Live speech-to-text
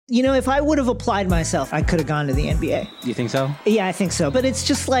if I would have applied myself, I could have gone to the NBA. You think so? Yeah, I think so. But it's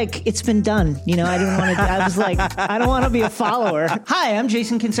just like, it's been done. I didn't want to, I was like, I don't want to be a follower. Hi, I'm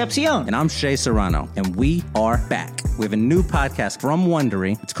Jason Concepcion. And I'm Shea Serrano. And we are back. We have a new podcast from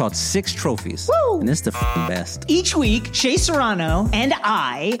Wondery. It's called Six Trophies. Woo! And it's the best. Each week, Shea Serrano and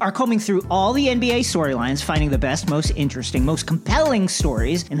I are combing through all the NBA storylines, finding the best, most interesting, most compelling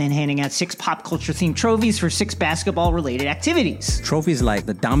stories, and then handing out 6 pop culture themed trophies for 6 basketball related activities. Trophies like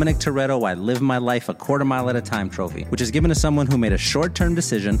the Dominic Toretto I Live My Life a Quarter Mile at a Time trophy, which is given to someone who made a short-term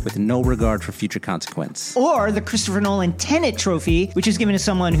decision with no regard for future consequence. Or the Christopher Nolan Tenet trophy, which is given to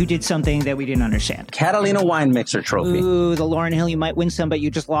someone who did something that we didn't understand. Catalina Wine Mixer trophy. Ooh, the Lauryn Hill, you might win some, but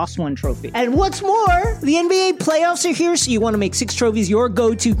you just lost one trophy. And what's more, the NBA playoffs are here, so you want to make Six Trophies your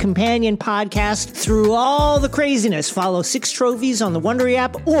go-to companion podcast through all the craziness. Follow Six Trophies on the Wondery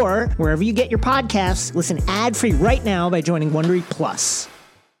app or wherever you get your podcasts. Listen ad-free right now by joining Wondery Plus.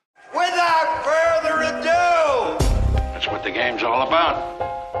 Without further ado, That's what the game's all about.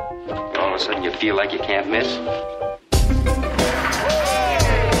 All of a sudden you feel like you can't miss.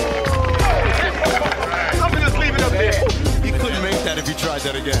 I'm just leave it up there. You couldn't make that if you tried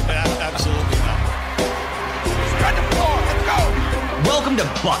that again. Absolutely not. Spread the floor. Let's go. Welcome to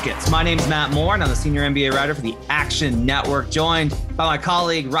Buckets. My name's Matt Moore, and I'm the senior NBA writer for the Action Network, joined by my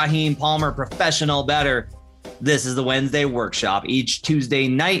colleague Raheem Palmer, professional bettor. This is the Wednesday Workshop. Each Tuesday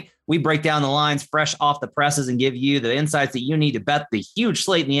night, we break down the lines fresh off the presses and give you the insights that you need to bet the huge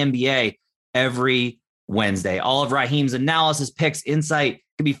slate in the NBA every Wednesday. All of Raheem's analysis, picks, insight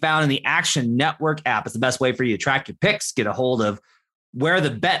can be found in the Action Network app. It's the best way for you to track your picks, get a hold of where the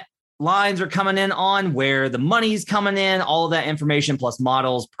bet lines are coming in on, where the money's coming in, all of that information, plus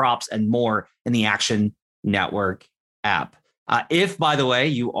models, props, and more in the Action Network app. If, by the way,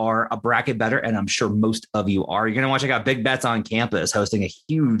 you are a bracket bettor, and I'm sure most of you are, you're going to want to check out Big Bets on Campus, hosting a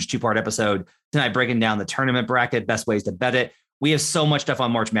huge 2-part episode tonight, breaking down the tournament bracket, best ways to bet it. We have so much stuff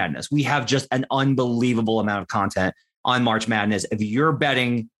on March Madness. We have just an unbelievable amount of content on March Madness. If you're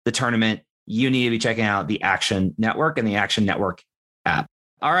betting the tournament, you need to be checking out the Action Network and the Action Network app.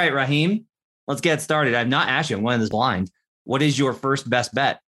 All right, Raheem, let's get started. I've not asked you, I'm going this blind. What is your first best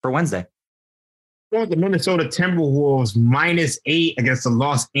bet for Wednesday? The Minnesota Timberwolves -8 against the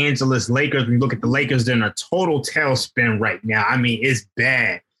Los Angeles Lakers. When you look at the Lakers, they're in a total tailspin right now. I mean, it's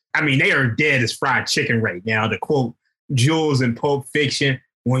bad. I mean, they are dead as fried chicken right now, to quote Jules in Pulp Fiction.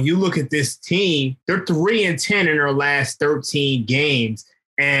 When you look at this team, they're 3-10 in their last 13 games.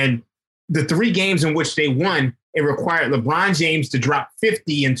 And the 3 games in which they won, it required LeBron James to drop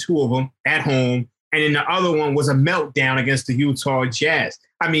 50 in 2 of them at home. And then the other one was a meltdown against the Utah Jazz.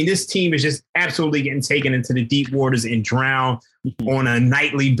 I mean, this team is just absolutely getting taken into the deep waters and drowned on a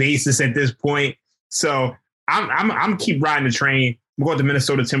nightly basis at this point. So I'm keep riding the train. I'm going to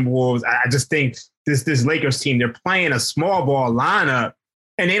Minnesota Timberwolves. I just think this Lakers team, they're playing a small ball lineup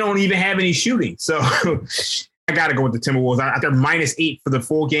and they don't even have any shooting. So I got to go with the Timberwolves. They're -8 for the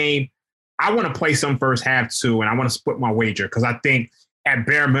full game. I want to play some first half too, and I want to split my wager because I think at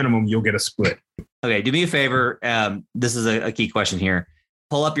bare minimum, you'll get a split. Okay, do me a favor. This is a key question here.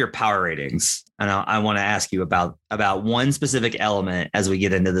 Pull up your power ratings. And I want to ask you about one specific element as we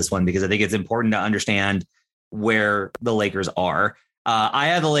get into this one, because I think it's important to understand where the Lakers are. I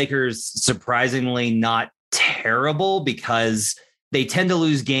have the Lakers surprisingly not terrible, because they tend to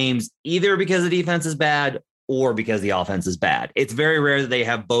lose games either because the defense is bad or because the offense is bad. It's very rare that they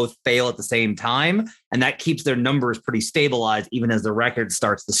have both fail at the same time, and that keeps their numbers pretty stabilized even as the record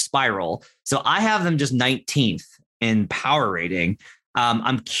starts to spiral. So I have them just 19th in power rating.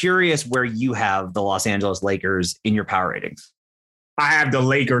 I'm curious where you have the Los Angeles Lakers in your power ratings. I have the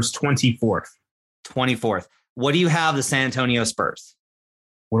Lakers 24th. 24th. What do you have the San Antonio Spurs?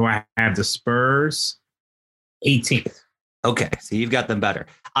 What do I have? The Spurs 18th. Okay, so you've got them better.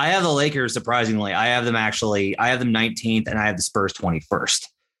 I have the Lakers, surprisingly. I have them 19th, and I have the Spurs 21st.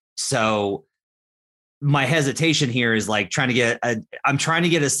 So my hesitation here is like I'm trying to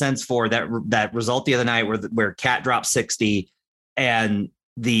get a sense for that result the other night where Cat dropped 60 and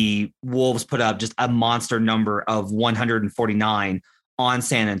the Wolves put up just a monster number of 149 on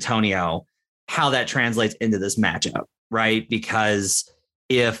San Antonio, how that translates into this matchup, right? Because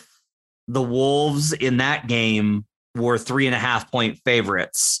if the Wolves in that game were 3.5-point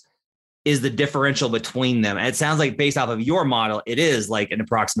favorites, is the differential between them. And it sounds like based off of your model, it is like an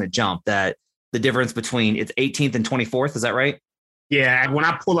approximate jump, that the difference between it's 18th and 24th. Is that right? Yeah. When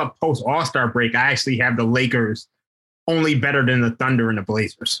I pull up post All-Star break, I actually have the Lakers only better than the Thunder and the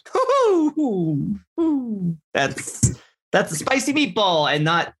Blazers. That's a spicy meatball and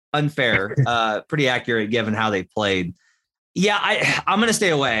not unfair. Pretty accurate given how they played. Yeah, I'm going to stay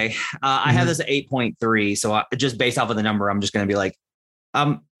away. I have this at 8.3. So just based off of the number, I'm just going to be like,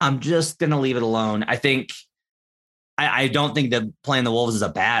 I'm just going to leave it alone. I think I don't think that playing the Wolves is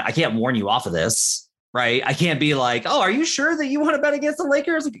I can't warn you off of this, right? I can't be like, oh, are you sure that you want to bet against the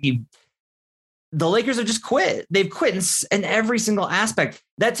Lakers? Like, the Lakers have just quit. They've quit in every single aspect.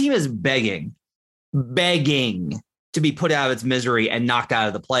 That team is begging to be put out of its misery and knocked out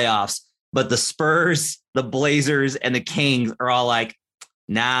of the playoffs. But the Spurs, the Blazers, and the Kings are all like,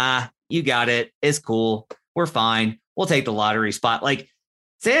 nah, you got it. It's cool. We're fine. We'll take the lottery spot. Like,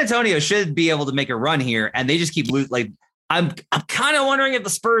 San Antonio should be able to make a run here, and they just keep losing. Like, I'm kind of wondering if the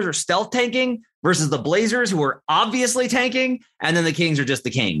Spurs are stealth tanking versus the Blazers, who are obviously tanking, and then the Kings are just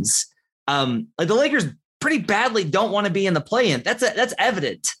the Kings. Like, the Lakers pretty badly don't want to be in the play-in. That's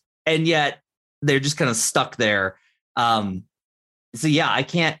evident, and yet they're just kind of stuck there. So yeah, I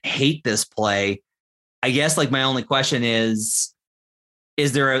can't hate this play. I guess like my only question is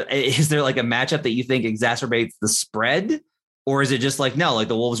there like a matchup that you think exacerbates the spread, or is it just like, no, like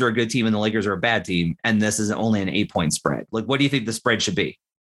the Wolves are a good team and the Lakers are a bad team, and this is only an 8-point spread? Like, what do you think the spread should be?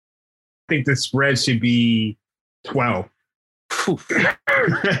 I think the spread should be 12.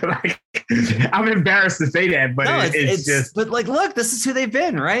 Like, I'm embarrassed to say that, but no, it's just. But like, look, this is who they've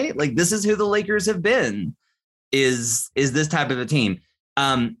been, right? Like, this is who the Lakers have been. Is this type of a team?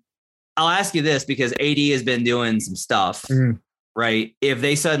 I'll ask you this because AD has been doing some stuff, right? If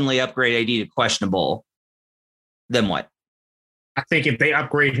they suddenly upgrade AD to questionable, then what? I think if they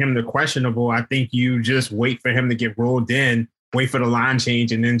upgrade him to questionable, I think you just wait for him to get rolled in, wait for the line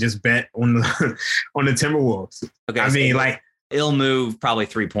change, and then just bet on the Timberwolves. Okay, I mean, like, it'll move probably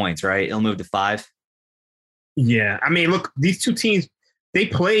 3 points, right? It'll move to 5. Yeah, I mean, look, these two teams, they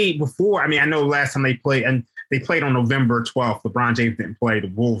played before. I mean, I know last time they played, and they played on November 12th. LeBron James didn't play. The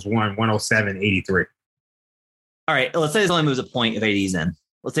Wolves won 107-83. All right, let's say this only moves a point if AD's in.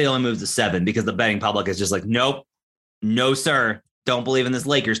 Let's say it only moves to 7 because the betting public is just like, nope, no, sir. Don't believe in this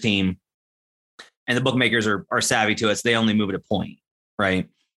Lakers team. And the bookmakers are savvy to it, so they only move it a point, right?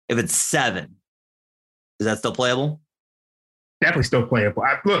 If it's 7, is that still playable? Definitely still playable.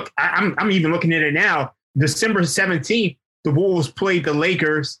 I'm even looking at it now. December 17th, the Wolves played the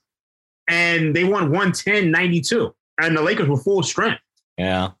Lakers, and they won 110-92, and the Lakers were full strength.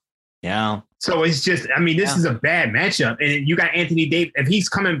 Yeah. So it's just, I mean, this is a bad matchup. And you got Anthony Davis. If he's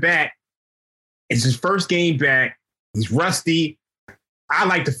coming back, it's his first game back. He's rusty. I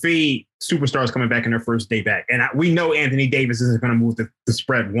like to fade superstars coming back in their first day back. And we know Anthony Davis isn't going to move the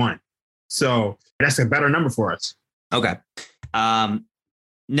spread 1. So that's a better number for us. Okay.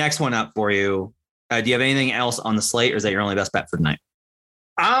 Next one up for you. Do you have anything else on the slate, or is that your only best bet for tonight?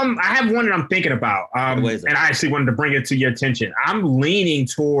 I have one that I'm thinking about, and I actually wanted to bring it to your attention. I'm leaning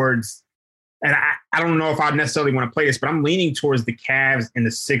towards, and I don't know if I necessarily want to play this, but I'm leaning towards the Cavs and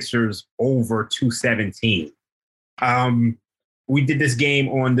the Sixers over 217. We did this game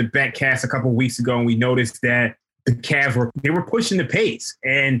on the Betcast a couple of weeks ago, and we noticed that the Cavs were pushing the pace,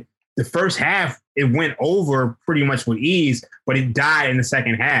 and the first half it went over pretty much with ease, but it died in the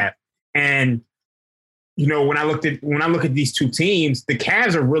second half. And you know, when I look at these two teams, the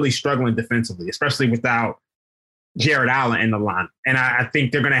Cavs are really struggling defensively, especially without Jared Allen in the line. And I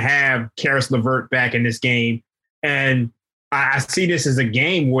think they're going to have Karis LeVert back in this game. And I see this as a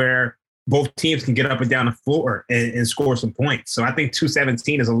game where both teams can get up and down the floor and score some points. So I think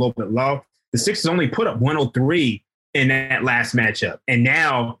 217 is a little bit low. The Sixers only put up 103 in that last matchup. And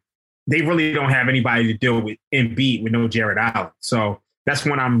now they really don't have anybody to deal with Embiid with no Jared Allen. So that's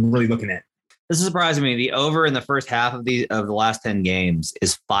one I'm really looking at. This is surprising me. The over in the first half of the last 10 games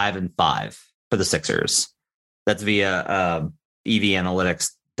is 5-5 for the Sixers. That's via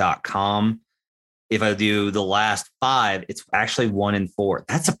evanalytics.com. If I do the last 5, it's actually 1-4.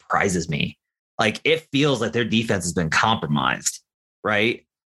 That surprises me. Like, it feels like their defense has been compromised, right?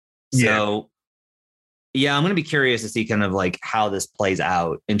 Yeah. So, yeah, I'm going to be curious to see kind of like how this plays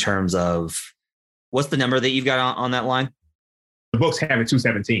out in terms of what's the number that you've got on that line? The books have it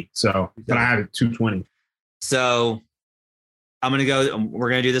 217, but I have it 220. So we're going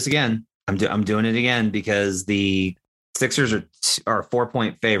to do this again. I'm doing it again because the Sixers are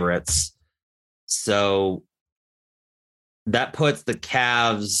 4-point favorites. So that puts the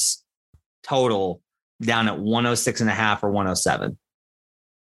Cavs total down at 106.5 or 107.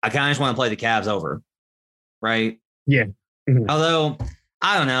 I kind of just want to play the Cavs over, right? Yeah. Mm-hmm. Although,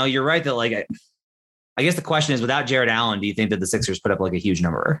 I don't know. You're right that, like, I guess the question is, without Jared Allen, do you think that the Sixers put up like a huge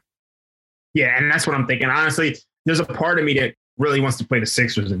number? Yeah, and that's what I'm thinking. Honestly, there's a part of me that really wants to play the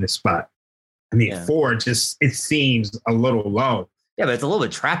Sixers in this spot. I mean, 4 just, it seems a little low. Yeah, but it's a little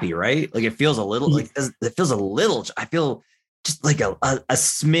bit trappy, right? Like, it feels a little, I feel just like a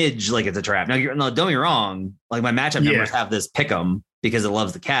smidge like it's a trap. Now, no, don't get me wrong. Like my matchup numbers have this pick 'em because it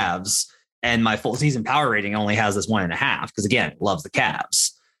loves the Cavs, and my full season power rating only has this 1.5 because again, it loves the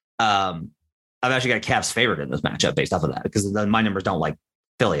Cavs. I've actually got Cavs favored in this matchup based off of that because my numbers don't like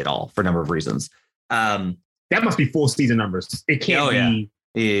Philly at all for a number of reasons. That must be full season numbers. It can't be.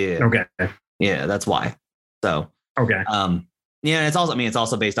 Yeah. Okay. Yeah, that's why. So. Okay. Yeah, it's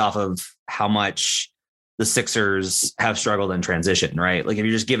also based off of how much the Sixers have struggled in transition, right? Like if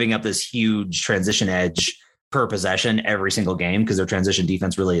you're just giving up this huge transition edge per possession every single game because their transition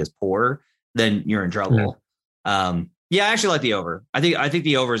defense really is poor, then you're in trouble. Yeah, I actually like the over. I think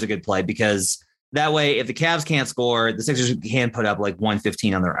the over is a good play because that way, if the Cavs can't score, the Sixers can put up like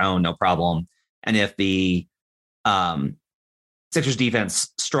 115 on their own, no problem. And if the Sixers defense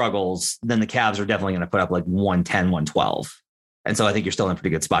struggles, then the Cavs are definitely going to put up like 110, 112. And so I think you're still in a pretty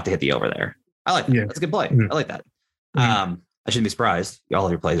good spot to hit the over there. I like that. Yeah. That's a good play. I like that. I shouldn't be surprised. All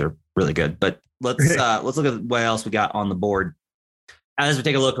of your plays are really good, but let's look at what else we got on the board as we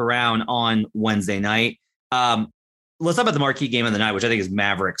take a look around on Wednesday night. Let's talk about the marquee game of the night, which I think is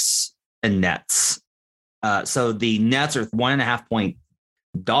Mavericks and Nets. So the Nets are 1.5 point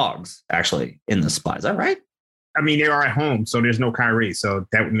dogs actually in the spot. Is that right? I mean, they are at home, so there's no Kyrie, so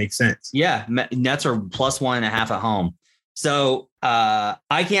that would make sense. Yeah, Nets are plus 1.5 at home. So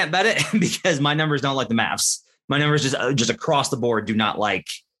I can't bet it because my numbers don't like the Mavs. My numbers just across the board do not like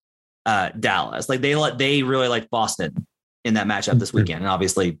Dallas. Like they really like Boston in that matchup this weekend, and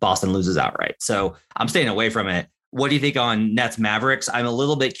obviously Boston loses outright. So I'm staying away from it. What do you think on Nets Mavericks? I'm a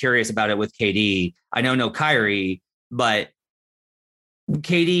little bit curious about it with KD. I know no Kyrie, but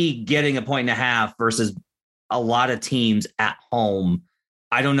KD getting 1.5 versus a lot of teams at home.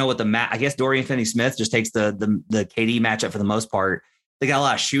 I don't know what I guess Dorian Finney-Smith just takes the KD matchup for the most part. They got a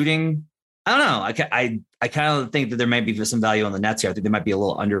lot of shooting. I don't know. I kind of think that there might be some value on the Nets here. I think they might be a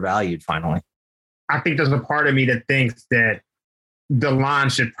little undervalued finally. I think there's a part of me that thinks that the line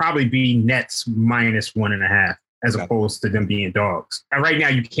should probably be Nets minus 1.5 as opposed to them being dogs. And right now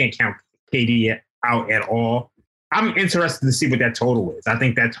you can't count KD out at all. I'm interested to see what that total is. I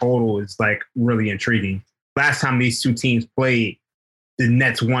think that total is like really intriguing. Last time these two teams played, the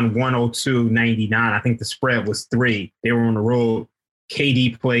Nets won 102-99. I think the spread was 3. They were on the road.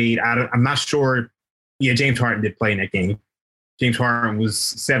 KD played. I'm not sure. Yeah, James Harden did play in that game. James Harden was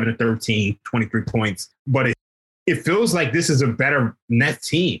 7-13, 23 points. But it feels like this is a better Nets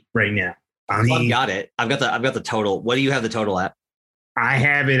team right now. I mean, I've got it. I've got the total. What do you have the total at? I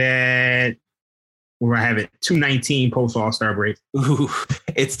have it at 219 post All-Star break. Ooh,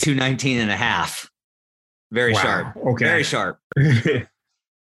 it's 219.5. Very sharp. Okay. Very sharp.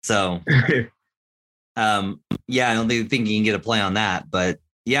 So, yeah, I don't think you can get a play on that, but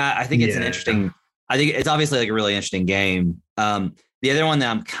yeah, I think it's an interesting. I think it's obviously like a really interesting game. The other one that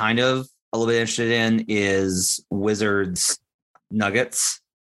I'm kind of a little bit interested in is Wizards Nuggets.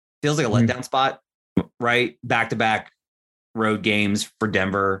 Feels like a letdown spot, right? Back-to-back road games for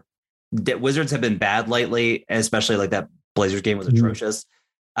Denver. Wizards have been bad lately, especially like that Blazers game was atrocious.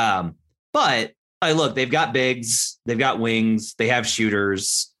 But look, they've got bigs, they've got wings, they have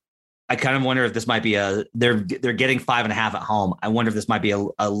shooters. I kind of wonder if this might be they're getting 5.5 at home. I wonder if this might be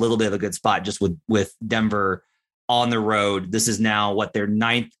a little bit of a good spot just with Denver on the road. This is now their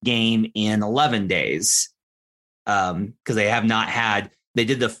 9th game in 11 days. Because they have not had, they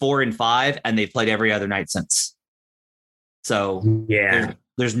did the 4 and 5 and they've played every other night since. So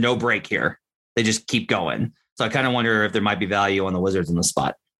there's no break here. They just keep going. So I kind of wonder if there might be value on the Wizards in the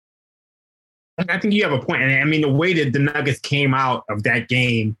spot. I think you have a point. And I mean, the way that the Nuggets came out of that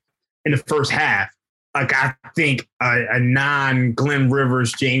game in the first half, like I think a non-Glenn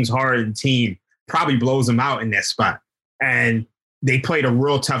Rivers, James Harden team probably blows them out in that spot. And they played a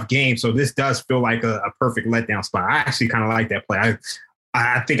real tough game. So this does feel like a perfect letdown spot. I actually kind of like that play.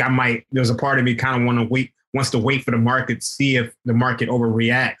 I think I might, there's a part of me kind of wants to wait for the market, see if the market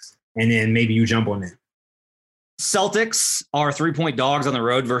overreacts, and then maybe you jump on it. Celtics are 3-point dogs on the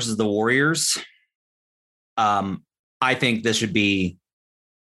road versus the Warriors. I think this should be,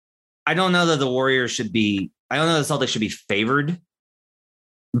 I don't know that the Warriors should be, I don't know the Celtics should be favored,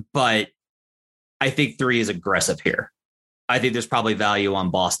 but I think 3 is aggressive here. I think there's probably value on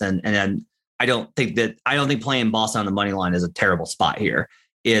Boston. And then I don't think playing Boston on the money line is a terrible spot here.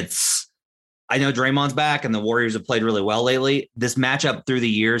 I know Draymond's back and the Warriors have played really well lately. This matchup through the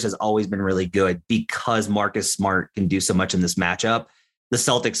years has always been really good because Marcus Smart can do so much in this matchup. The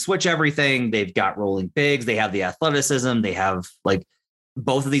Celtics switch everything. They've got rolling bigs. They have the athleticism. They have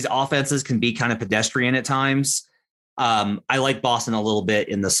both of these offenses can be kind of pedestrian at times. I like Boston a little bit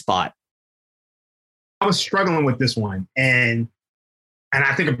in the spot. was struggling with this one. And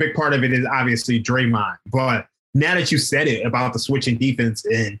I think a big part of it is obviously Draymond. But now that you said it about the switching defense,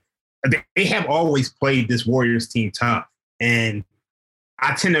 and they have always played this Warriors team tough. And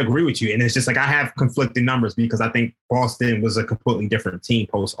I tend to agree with you. And it's just like I have conflicting numbers because I think Boston was a completely different team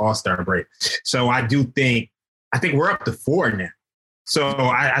post All-Star break. So I think we're up to 4 now. So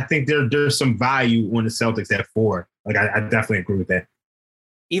I think there's some value when the Celtics at 4. Like I definitely agree with that.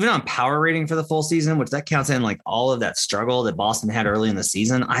 Even on power rating for the full season, which that counts in like all of that struggle that Boston had early in the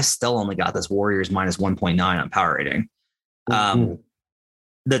season, I still only got this Warriors minus 1.9 on power rating.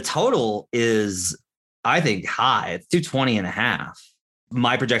 The total is, I think, high. It's 220.5.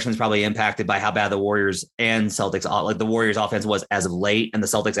 My projection is probably impacted by how bad the Warriors and Celtics, like the Warriors offense was as of late and the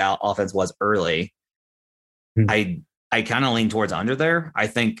Celtics offense was early. I kind of lean towards under there. I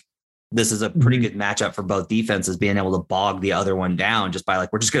think this is a pretty good matchup for both defenses being able to bog the other one down just by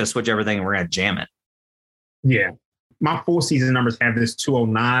like, we're just going to switch everything and we're going to jam it. Yeah. My full season numbers have this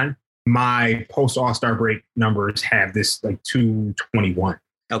 209. My post All-Star break numbers have this like 221.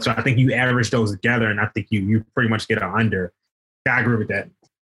 Okay. So I think you average those together and I think you pretty much get an under. Yeah, I agree with that.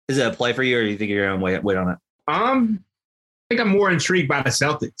 Is it a play for you or do you think you're going to wait on it? I think I'm more intrigued by the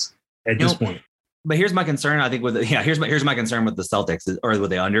Celtics at this point. But here's my concern. I think here's my concern with the Celtics or with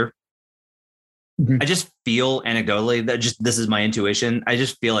the under. I just feel anecdotally that this is my intuition. I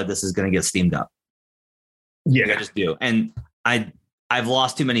just feel like this is going to get steamed up. Yeah, like I just do. And I've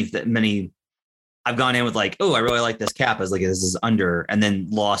lost too many. I've gone in with like, oh, I really like this cap as like this is under, and then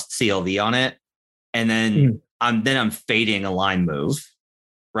lost CLV on it, and then I'm fading a line move,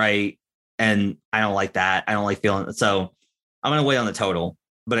 right? And I don't like that. I don't like feeling so. I'm going to wait on the total,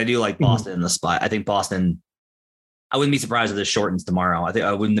 but I do like Boston in the spot. I think Boston. I wouldn't be surprised if this shortens tomorrow.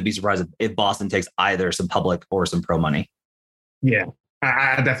 I wouldn't be surprised if Boston takes either some public or some pro money. Yeah,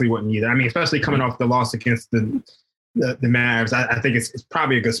 I definitely wouldn't either. I mean, especially coming off the loss against the Mavs, I think it's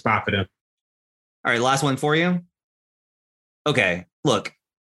probably a good spot for them. All right, last one for you. Okay, look,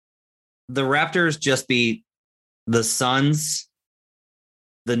 the Raptors just beat the Suns,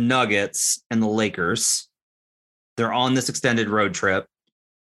 the Nuggets, and the Lakers. They're on this extended road trip.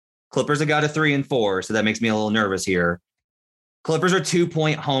 Clippers have got a 3-4, so that makes me a little nervous here. Clippers are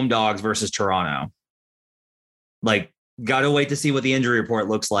 2-point home dogs versus Toronto. Like, got to wait to see what the injury report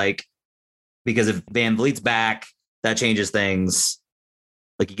looks like, because if Van Vliet's back, that changes things.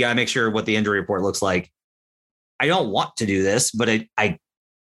 Like, you got to make sure what the injury report looks like. I don't want to do this, but I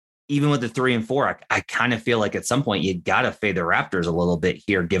even with the 3-4, I kind of feel like at some point you got to fade the Raptors a little bit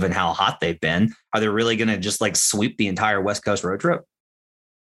here, given how hot they've been. Are they really going to just like sweep the entire West Coast road trip?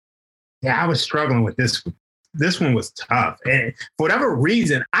 Yeah, I was struggling with this. This one was tough. And for whatever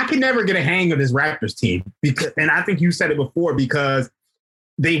reason, I could never get a hang of this Raptors team. And I think you said it before, because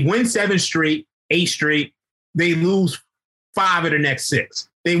they win 7 straight, 8 straight. They lose 5 of the next 6.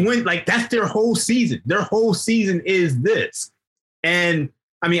 They win, like, that's their whole season. Their whole season is this. And,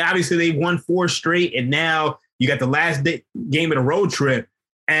 I mean, obviously they won 4 straight, and now you got the last game of the road trip,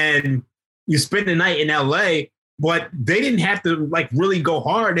 and you spend the night in L.A., but they didn't have to like really go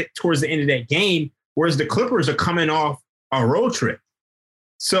hard towards the end of that game, whereas the Clippers are coming off a road trip.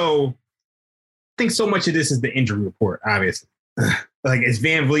 So I think so much of this is the injury report, obviously. Like, is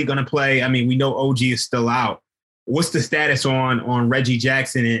Van Vliet going to play? I mean, we know OG is still out. What's the status on Reggie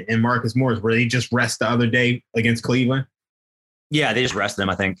Jackson and Marcus Morris? Were they just rest the other day against Cleveland? Yeah, they just rested them,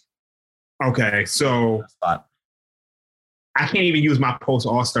 I think. Okay, so I can't even use my post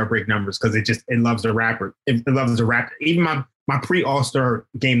All-Star break numbers because it loves the Rapper. It loves the Raptor. Even my pre All-Star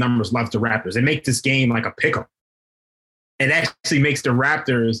game numbers loves the Raptors. It makes this game like a pick'em. It actually makes the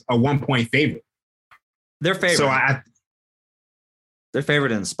Raptors a 1-point favorite. They're favorite. So they're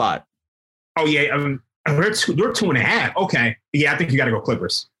favored in the spot. Oh yeah, they're 2.5. Okay, yeah, I think you got to go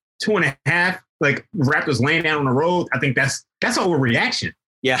Clippers. 2.5. Like, Raptors laying down on the road. I think that's an overreaction.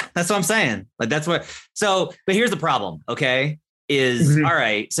 Yeah, that's what I'm saying. Like, that's what. So, but here's the problem. Okay, is all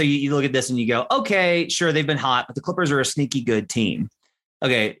right. So you look at this and you go, okay, sure, they've been hot, but the Clippers are a sneaky good team.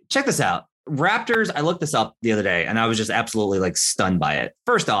 Okay, check this out. Raptors. I looked this up the other day and I was just absolutely like stunned by it.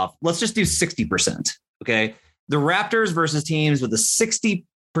 First off, let's just do 60%. Okay, the Raptors versus teams with a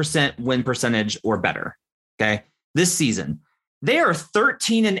 60% win percentage or better. Okay, this season they are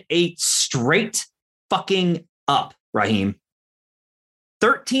 13-8 straight fucking up. Raheem.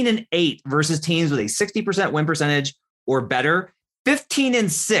 13-8 versus teams with a 60% win percentage or better.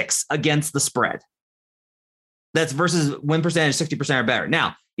 15-6 against the spread. That's versus win percentage 60% or better.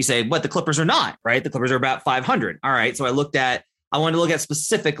 Now you say, but the Clippers are not, right? The Clippers are about 500. All right. So I wanted to look at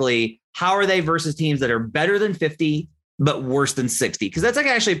specifically how are they versus teams that are better than 50, but worse than 60. Because that's like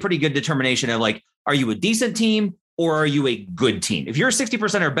actually a pretty good determination of like, are you a decent team or are you a good team? If you're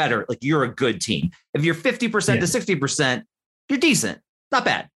 60% or better, like you're a good team. If you're 50% to 60%, you're decent. Not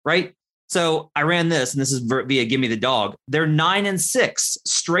bad, right? So I ran this, and this is via Give Me the Dog. They're 9-6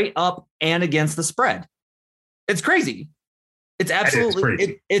 straight up and against the spread. It's crazy. It's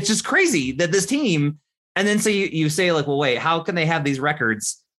absolutely, it's just crazy that this team, and then so you say like, well, wait, how can they have these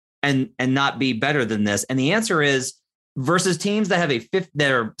records and not be better than this? And the answer is versus teams that have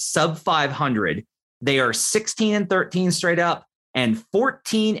that are sub 500, they are 16-13 straight up and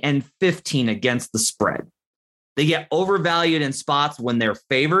 14-15 against the spread. They get overvalued in spots when they're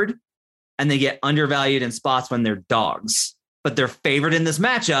favored, and they get undervalued in spots when they're dogs. But they're favored in this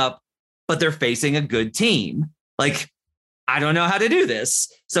matchup, but they're facing a good team. Like, I don't know how to do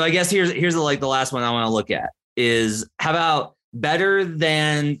this. So I guess here's the last one I want to look at is how about better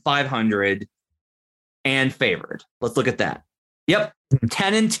than 500 and favored? Let's look at that. Yep.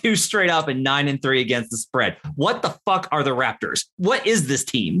 10-2 straight up and 9-3 against the spread. What the fuck are the Raptors? What is this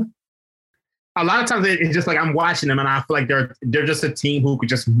team? A lot of times it's just like I'm watching them and I feel like they're just a team who could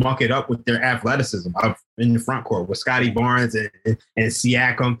just muck it up with their athleticism up in the front court with Scotty Barnes and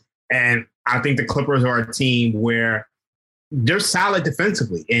Siakam. And I think the Clippers are a team where they're solid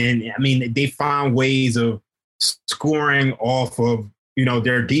defensively. And I mean, they found ways of scoring off of,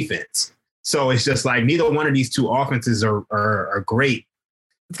 their defense. So it's just like neither one of these two offenses are great.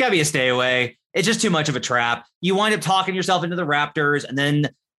 It's got to be a stay away. It's just too much of a trap. You wind up talking yourself into the Raptors, and then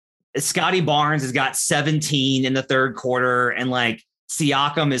Scotty Barnes has got 17 in the third quarter, and like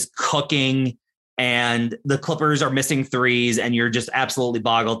Siakam is cooking, and the Clippers are missing threes, and you're just absolutely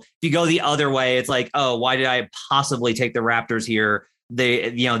boggled. If you go the other way, it's like, oh, why did I possibly take the Raptors here?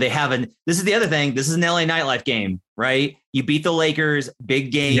 They haven't. This is the other thing. This is an LA nightlife game, right? You beat the Lakers,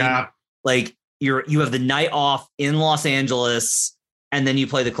 big game. Yeah. Like you have the night off in Los Angeles, and then you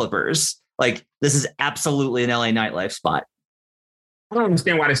play the Clippers. Like this is absolutely an LA nightlife spot. I don't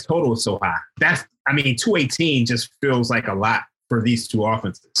understand why this total is so high. 218 just feels like a lot for these two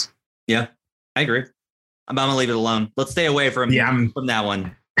offenses. Yeah, I agree. I'm going to leave it alone. Let's stay away from that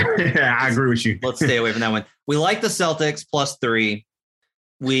one. I agree with you. Let's stay away from that one. We like the Celtics +3.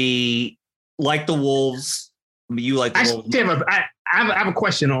 We like the Wolves. You like the Wolves. I have a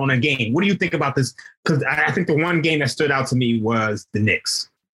question on a game. What do you think about this? Because I think the one game that stood out to me was the Knicks.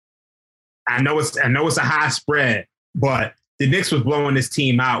 I know it's a high spread, but the Knicks was blowing this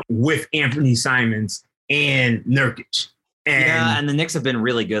team out with Anthony Simons and Nurkic. And the Knicks have been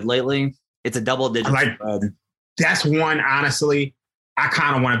really good lately. It's a double-digit spread. That's one, honestly, I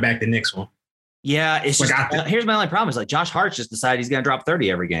kind of want to back the Knicks one. Yeah, it's just, here's my only problem is like Josh Hart just decided he's going to drop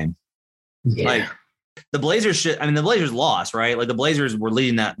 30 every game. Yeah. Like the Blazers the Blazers lost, right? Like the Blazers were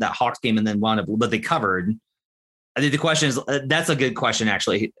leading that Hawks game and then wound up, but they covered. I think the question is, that's a good question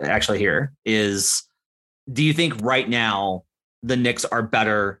actually here is, do you think right now the Knicks are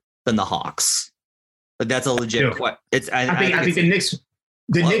better than the Hawks? Like that's a legit question. I think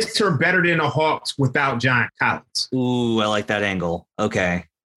the Knicks are better than the Hawks without John Collins. Ooh, I like that angle. Okay.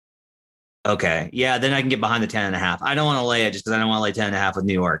 Yeah, then I can get behind the 10.5. I don't want to lay it just because I don't want to lay 10.5 with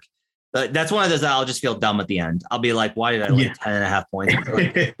New York. But that's one of those that I'll just feel dumb at the end. I'll be like, why did I lay 10.5 points?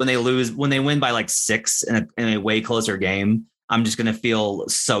 Like, when they win by like 6 in a way closer game, I'm just going to feel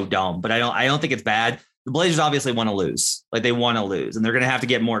so dumb. But I don't think it's bad. The Blazers obviously want to lose. Like they want to lose, and they're going to have to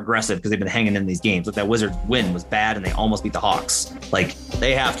get more aggressive because they've been hanging in these games. Like that Wizards win was bad, and they almost beat the Hawks. Like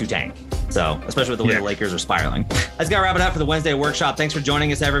they have to tank. So, especially with the way the Lakers are spiraling. Let's go wrap it up for the Wednesday workshop. Thanks for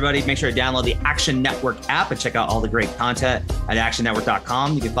joining us, everybody. Make sure to download the Action Network app and check out all the great content at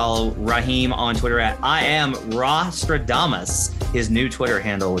actionnetwork.com. You can follow Raheem on Twitter at I am Rostradamus, his new Twitter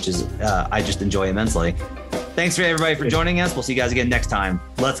handle, which is I just enjoy immensely. Thanks for everybody for joining us. We'll see you guys again next time.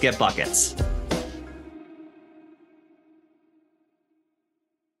 Let's get buckets.